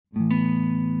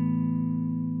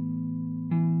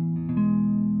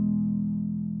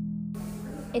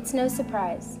It's no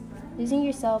surprise. Losing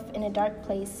yourself in a dark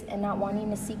place and not wanting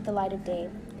to seek the light of day,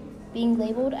 being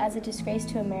labeled as a disgrace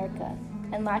to America,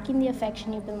 and lacking the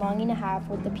affection you've been longing to have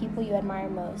with the people you admire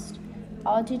most,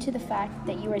 all due to the fact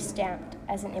that you were stamped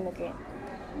as an immigrant.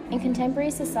 In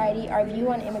contemporary society, our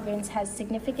view on immigrants has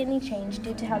significantly changed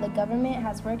due to how the government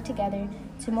has worked together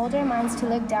to mold our minds to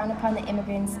look down upon the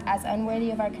immigrants as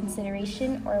unworthy of our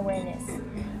consideration or awareness.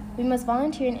 We must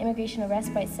volunteer in immigration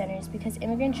respite centers because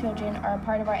immigrant children are a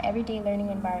part of our everyday learning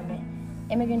environment.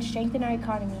 Immigrants strengthen our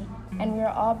economy, and we are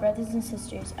all brothers and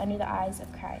sisters under the eyes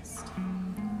of Christ.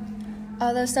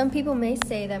 Although some people may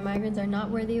say that migrants are not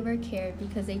worthy of our care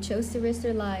because they chose to risk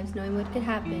their lives knowing what could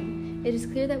happen, it is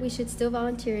clear that we should still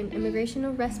volunteer in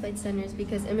immigration respite centers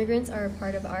because immigrants are a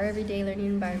part of our everyday learning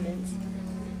environments.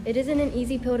 It isn't an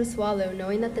easy pill to swallow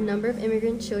knowing that the number of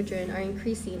immigrant children are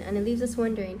increasing, and it leaves us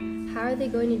wondering, how are they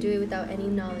going to do it without any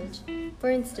knowledge? For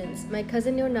instance, my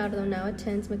cousin Leonardo now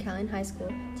attends McAllen High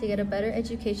School to get a better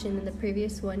education than the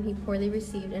previous one he poorly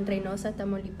received in Reynosa,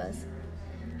 Tamaulipas.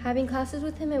 Having classes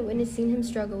with him and witnessing him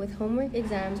struggle with homework,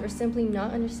 exams, or simply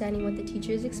not understanding what the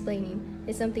teacher is explaining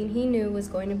is something he knew was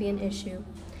going to be an issue.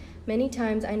 Many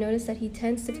times I notice that he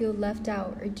tends to feel left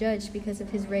out or judged because of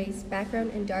his race,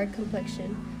 background, and dark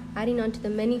complexion, adding on to the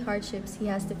many hardships he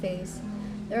has to face.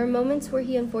 There are moments where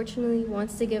he unfortunately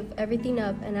wants to give everything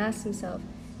up and asks himself,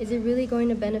 is it really going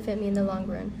to benefit me in the long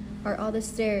run? Are all the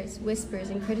stares, whispers,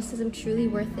 and criticism truly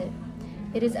worth it?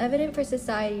 It is evident for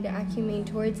society to act humane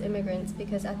towards immigrants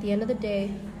because at the end of the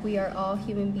day, we are all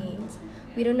human beings.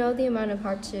 We don't know the amount of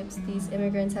hardships these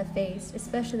immigrants have faced,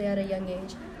 especially at a young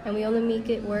age, and we only make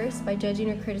it worse by judging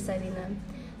or criticizing them.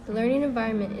 The learning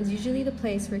environment is usually the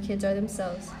place where kids are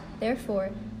themselves.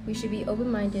 Therefore, we should be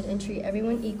open-minded and treat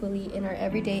everyone equally in our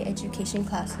everyday education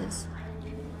classes.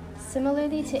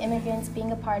 Similarly to immigrants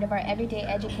being a part of our everyday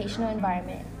educational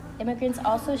environment, immigrants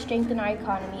also strengthen our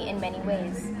economy in many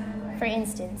ways. For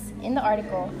instance, in the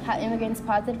article, How Immigrants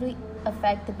Positively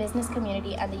Affect the Business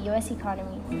Community and the U.S.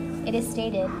 Economy, it is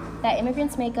stated that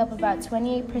immigrants make up about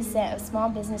 28% of small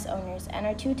business owners and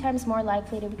are 2 times more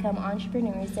likely to become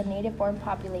entrepreneurs than native-born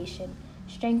population,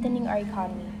 strengthening our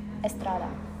economy. Estrada.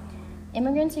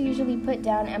 Immigrants are usually put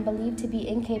down and believed to be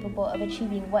incapable of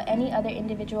achieving what any other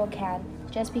individual can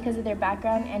just because of their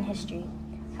background and history.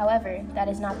 However, that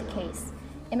is not the case.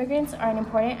 Immigrants are an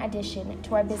important addition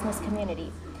to our business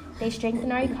community. They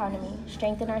strengthen our economy,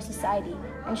 strengthen our society,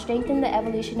 and strengthen the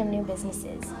evolution of new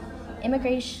businesses.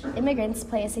 Immigrants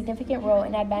play a significant role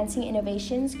in advancing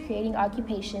innovations, creating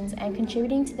occupations, and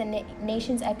contributing to the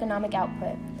nation's economic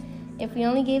output. If we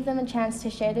only gave them a chance to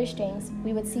share their strengths,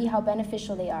 we would see how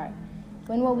beneficial they are.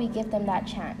 When will we give them that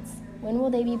chance? When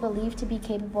will they be believed to be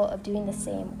capable of doing the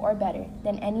same or better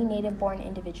than any native-born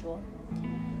individual?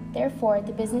 Therefore,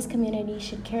 the business community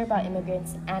should care about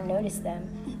immigrants and notice them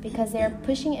because they are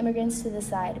pushing immigrants to the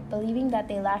side, believing that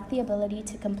they lack the ability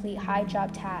to complete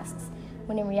high-job tasks,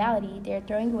 when in reality, they are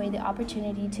throwing away the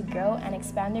opportunity to grow and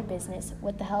expand their business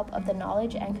with the help of the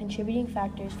knowledge and contributing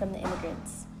factors from the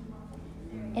immigrants.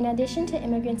 In addition to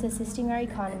immigrants assisting our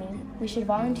economy, we should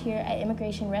volunteer at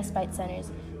immigration respite centers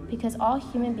because all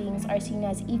human beings are seen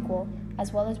as equal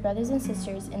as well as brothers and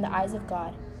sisters in the eyes of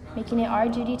God, making it our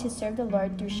duty to serve the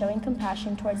Lord through showing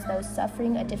compassion towards those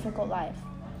suffering a difficult life.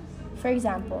 For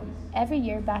example, every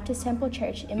year Baptist Temple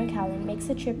Church in McAllen makes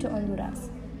a trip to Honduras.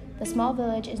 The small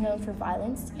village is known for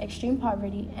violence, extreme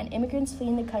poverty, and immigrants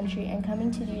fleeing the country and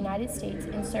coming to the United States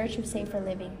in search of safer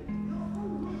living.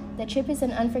 The trip is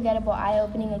an unforgettable,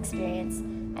 eye-opening experience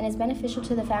and is beneficial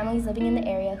to the families living in the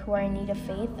area who are in need of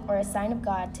faith or a sign of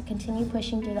God to continue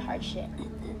pushing through the hardship.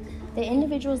 The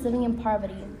individuals living in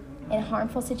poverty, in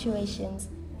harmful situations,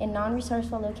 in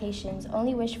non-resourceful locations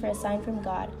only wish for a sign from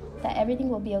God that everything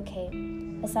will be okay,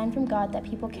 a sign from God that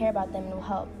people care about them and will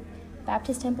help.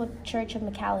 Baptist Temple Church of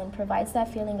McAllen provides that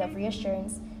feeling of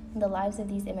reassurance in the lives of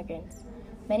these immigrants.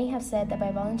 Many have said that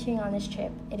by volunteering on this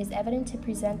trip, it is evident to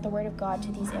present the Word of God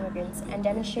to these immigrants and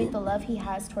demonstrate the love He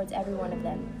has towards every one of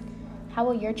them. How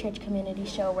will your church community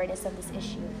show awareness of this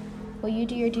issue? Will you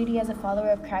do your duty as a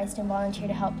follower of Christ and volunteer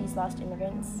to help these lost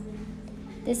immigrants?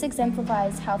 This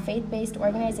exemplifies how faith-based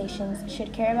organizations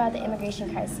should care about the immigration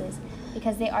crisis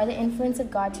because they are the influence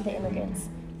of God to the immigrants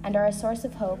and are a source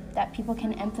of hope that people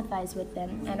can empathize with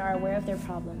them and are aware of their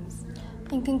problems.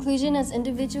 In conclusion, as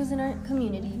individuals in our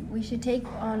community, we should take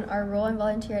on our role and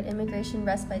volunteer at immigration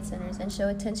respite centers and show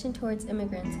attention towards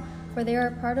immigrants, for they are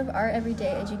a part of our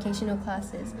everyday educational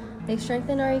classes. They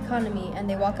strengthen our economy and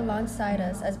they walk alongside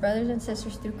us as brothers and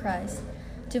sisters through Christ.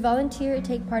 To volunteer or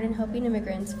take part in helping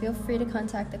immigrants, feel free to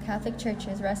contact the Catholic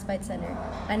Church's Respite Center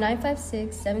at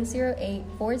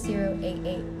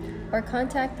 956-708-4088 or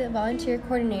contact the volunteer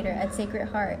coordinator at Sacred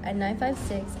Heart at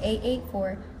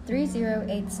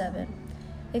 956-884-3087.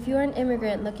 If you are an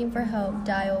immigrant looking for help,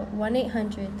 dial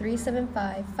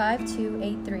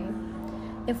 1-800-375-5283.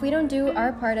 If we don't do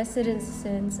our part as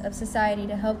citizens of society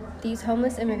to help these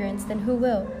homeless immigrants, then who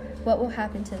will? What will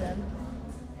happen to them?